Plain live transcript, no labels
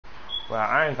while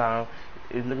Iron Tom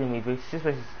is looking at me very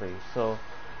suspiciously. So,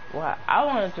 what I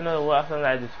wanted to know what something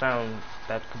I just found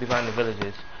that could be found in the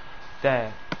villages.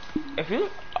 That if you,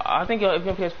 I think if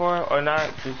you're on PS4 or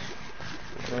not, just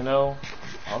know.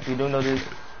 I hope you do know this.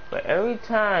 But every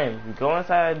time you go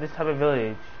inside this type of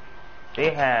village,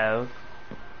 they have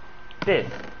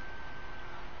this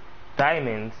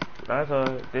diamonds.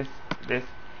 Also, this,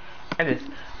 and this.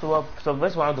 So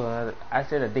that's what I'm doing. I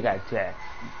said that they got jacked.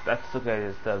 That's okay.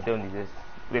 This stuff. They don't need this.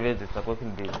 They need this stuff. What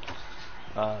can you do?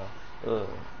 Uh,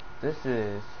 this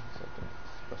is something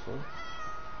special.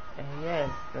 And yes,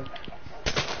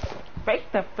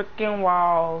 break the freaking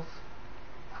walls.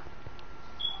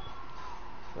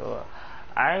 So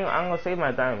I'm gonna save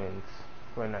my diamonds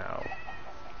for now.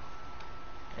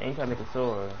 I ain't trying to make a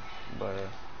sword, but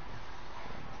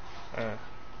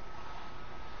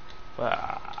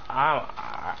but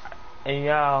and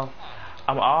y'all,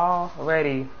 I'm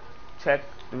already checked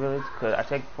the village because I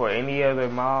checked for any other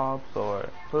mobs or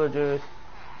villagers.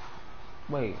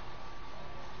 Wait,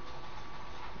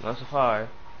 not so far.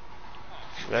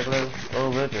 Regular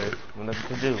old villagers with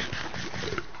nothing to do.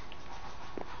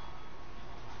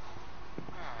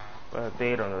 But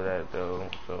they don't know that though,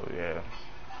 so yeah.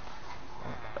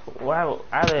 Well,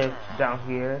 I live down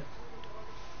here.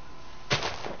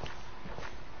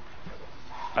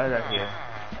 I live down here.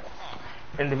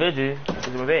 And the village is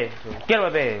my bed. So get on my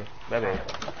bed. My bed.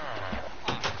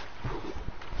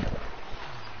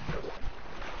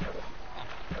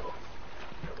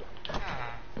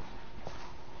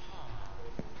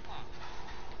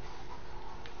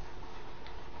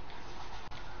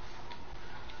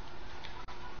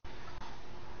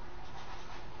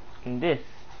 And this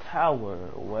tower,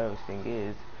 where everything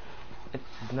is,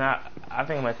 it's not. I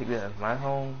think I might take this as my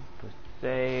home per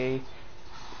se.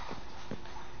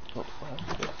 Oh, well,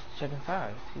 check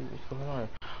inside. See what's going on.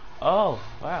 Oh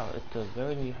wow, it's a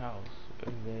very neat house.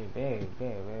 It's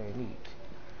very neat.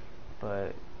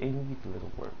 But it needs a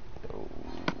little work though.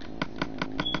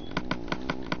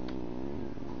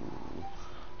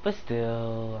 But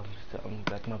still, I'm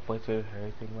like my voice is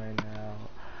hurting right now.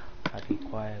 I'll be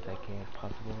quiet as I can if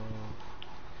possible.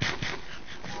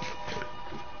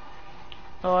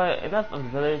 Alright, enough of the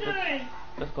village.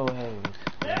 Let's go ahead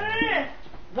and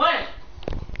what?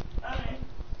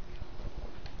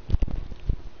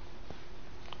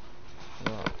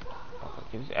 no,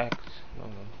 give this axe. No,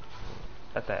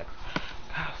 that's the axe.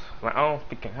 House, my own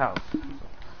freaking house.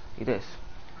 Eat this.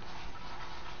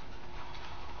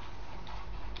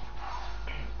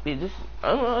 This I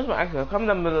don't know. That's my axe. Comment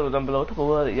down below. What type of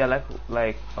wood? Yeah,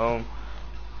 like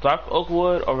dark oak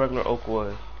wood or regular oak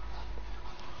wood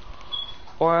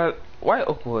or white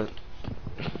oak wood.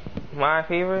 My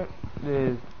favorite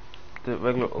is the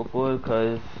regular oak wood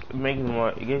because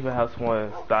it gives your house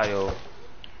more style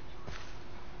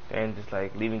and just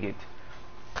like leaving it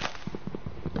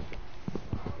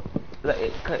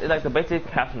it's like the basic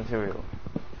house material.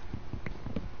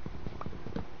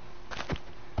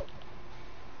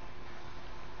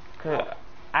 Cause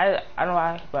I don't know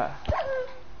why, but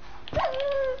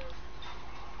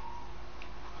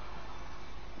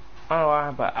I don't know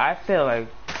why, but I feel like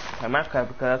Minecraft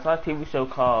because I saw a TV show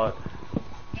called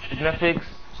Netflix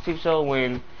TV show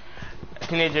when a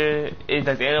teenager is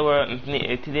like the end of the world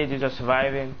and teenagers are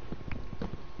surviving.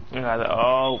 You know,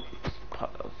 all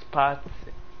spots,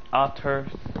 all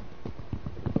turfs.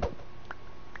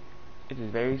 It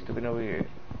is very stupid over here.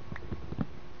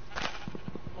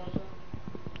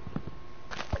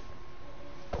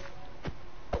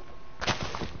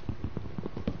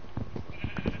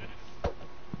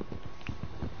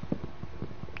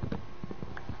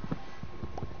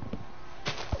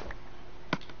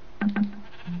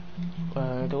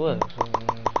 It was.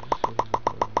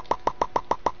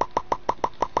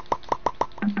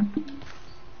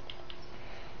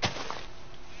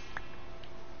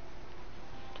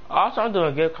 Also, I'm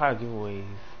doing gift card giveaways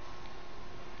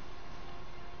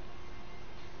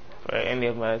for any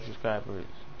of my subscribers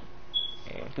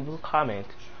and people who comment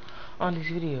on these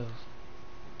videos.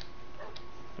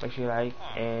 Make sure you like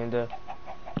and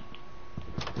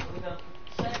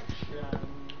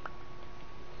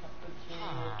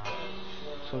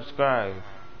subscribe.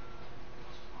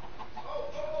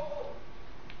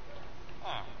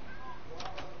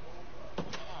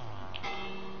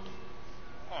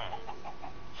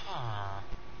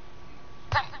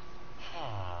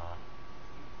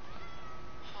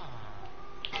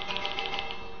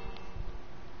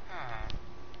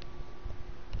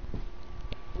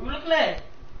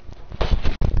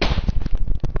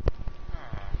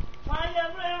 Why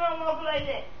you playing around like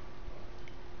that?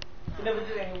 You never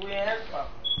did any weird haircut.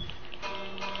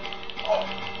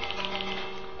 Oh.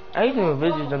 I hate when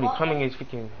visitors don't be coming in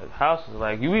freaking houses.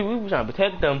 Like we trying to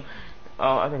protect them.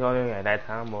 I think only at that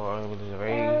time or only when there's a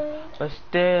raid. But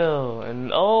still,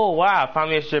 and oh wow, I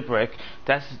found me a shipwreck.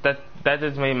 That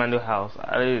just made my new house.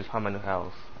 I just found my new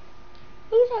house.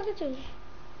 Who you talking to?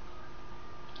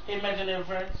 Imaginary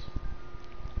friends.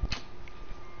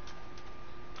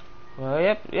 Well,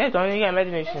 yeah, don't you got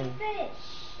imagination.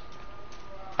 Fish.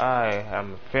 I have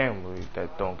a family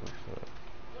that don't give a shit.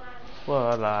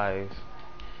 Well, lies.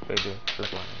 They do.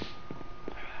 Just lying.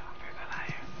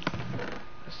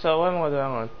 So what am I gonna do?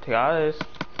 I'm gonna take all this.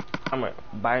 I'm gonna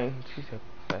buy. She said,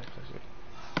 "That's shit."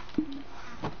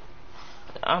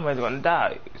 I'm either gonna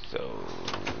die. So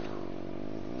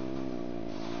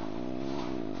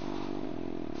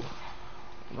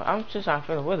but I'm just trying to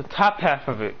figure out where's the top half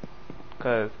of it.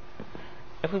 Cause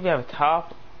if we have a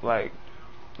top, like,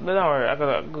 but don't worry, I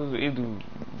gotta either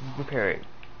repair it.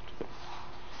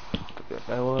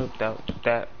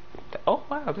 That. Oh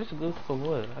wow, this is good for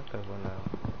wood. I could run out.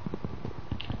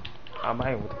 I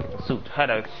might with the suit. How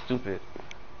that stupid.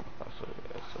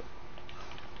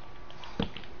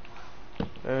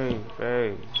 Very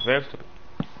stupid.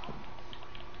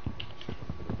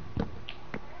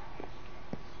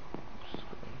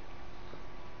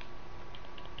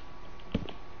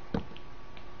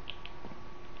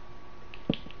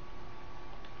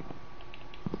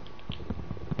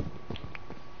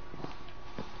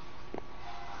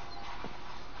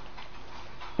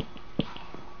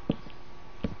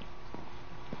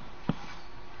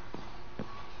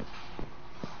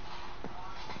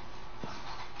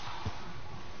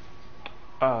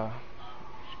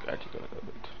 Got to go a little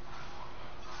bit.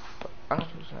 But I'm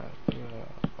just trying to figure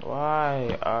out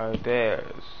why are there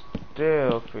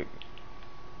still freaking.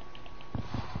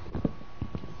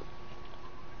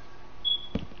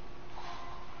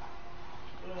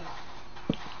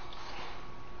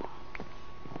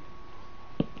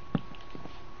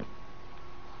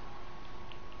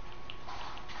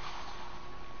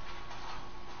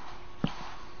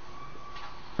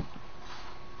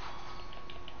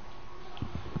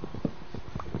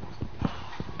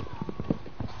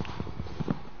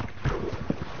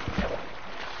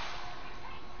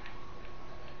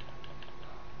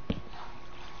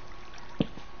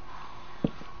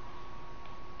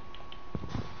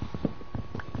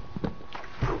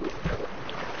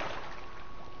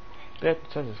 That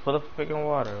chest is full of freaking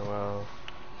water. Well,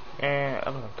 and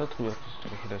I'm gonna go to hit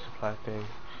the supply thing.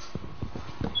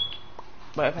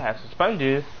 But if I have some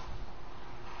sponges,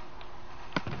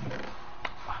 oh, it'd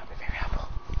be very helpful.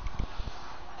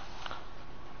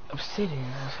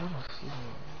 Obsidian, so much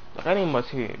obsidian. Like, I need more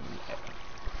obsidian.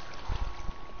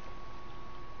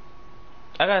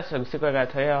 I got some secret. I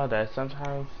gotta tell y'all that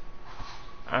sometimes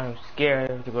I'm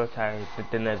scared to go outside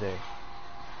the nether.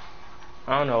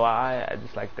 I don't know why. I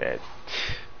just like that.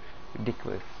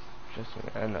 Ridiculous. Trust me,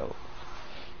 I know.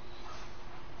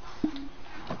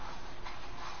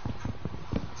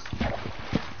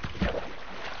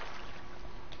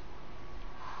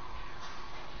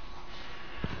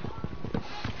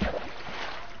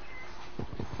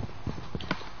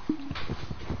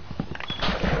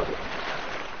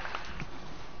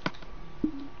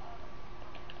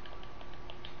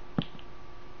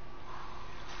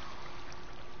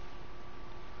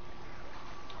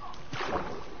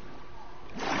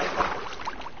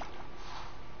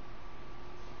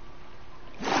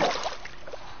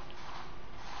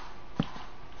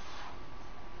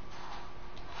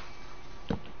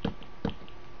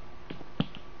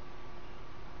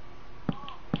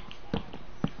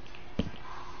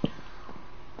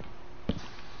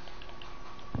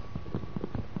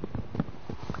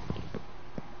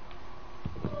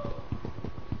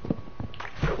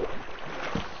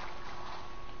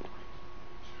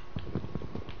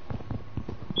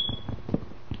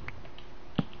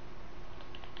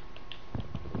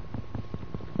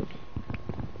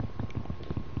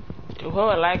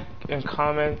 Whoever like and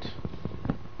comment,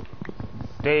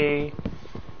 they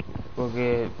will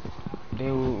be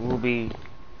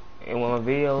in one of my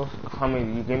videos.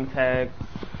 Comment your game tag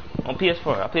on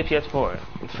PS4. I play PS4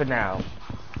 for now.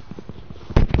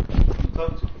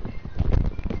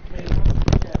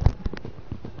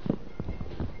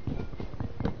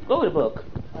 Go with the book.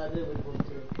 I did with the book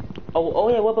too. Oh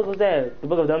yeah, what book was that? The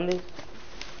Book of Dumbness?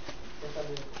 Yes, I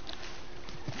did.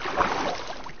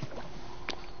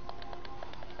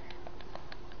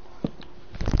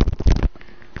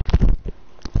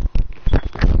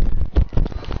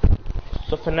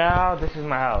 So for now, this is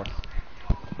my house.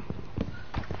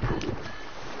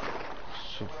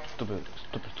 Stupid.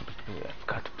 I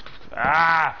forgot.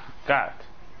 Forgot.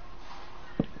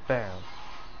 Bam.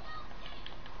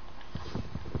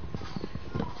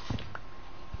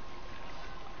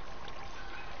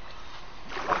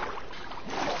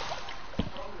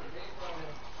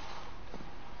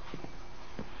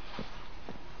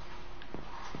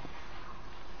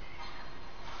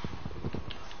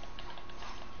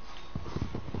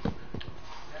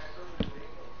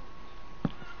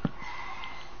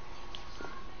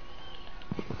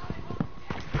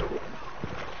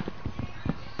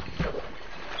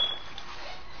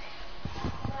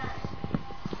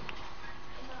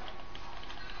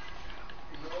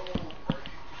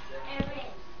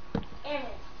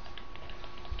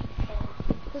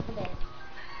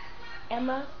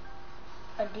 Emma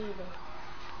or David?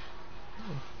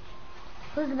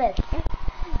 Who's the best?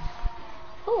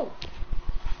 Who?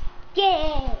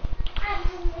 Yeah.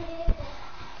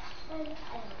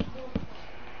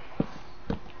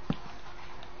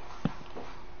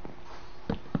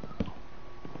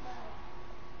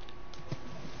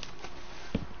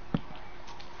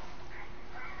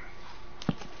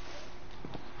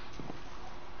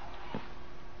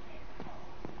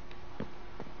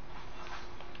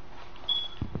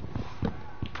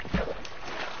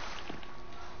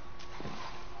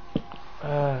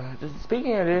 Just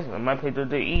speaking of this, I might play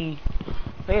the E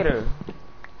later,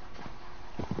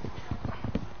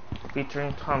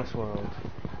 featuring Thomas World,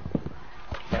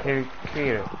 my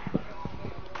creator.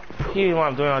 He didn't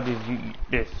want I'm doing all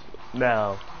this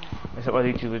now. And some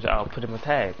other YouTubers, I'll put him a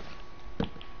tag.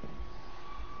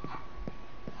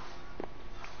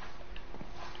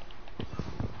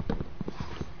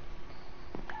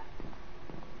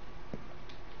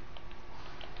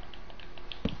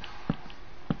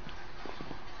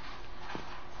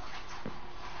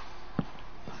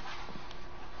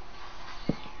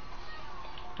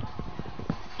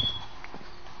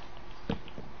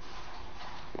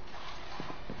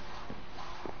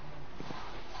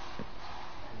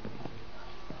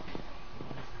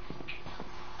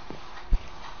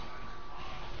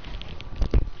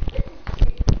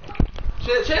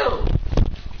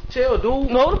 Chill,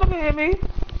 dude. No, don't fucking hit me.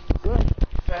 Good.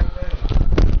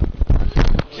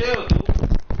 Chill, dude.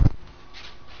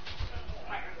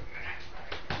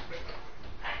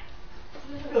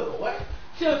 What?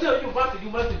 Chill, you must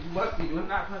be. You did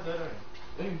not press that in.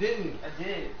 No, you didn't. I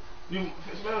did. You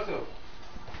smell yourself.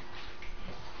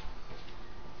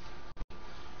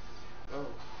 Oh,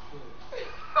 shit.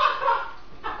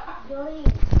 Joey.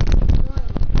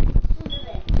 Who's the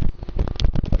best?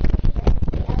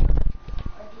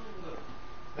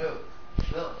 No.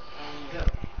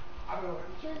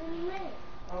 Choosing me.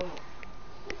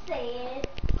 Just say it.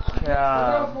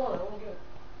 Yeah.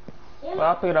 Well,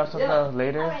 I'll figure out something else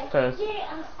later, because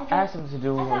I have something to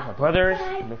do with my brothers.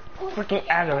 They're freaking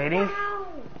aggravating.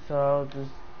 So I'll just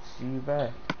see you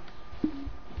back. I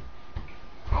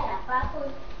got 5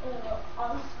 points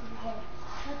on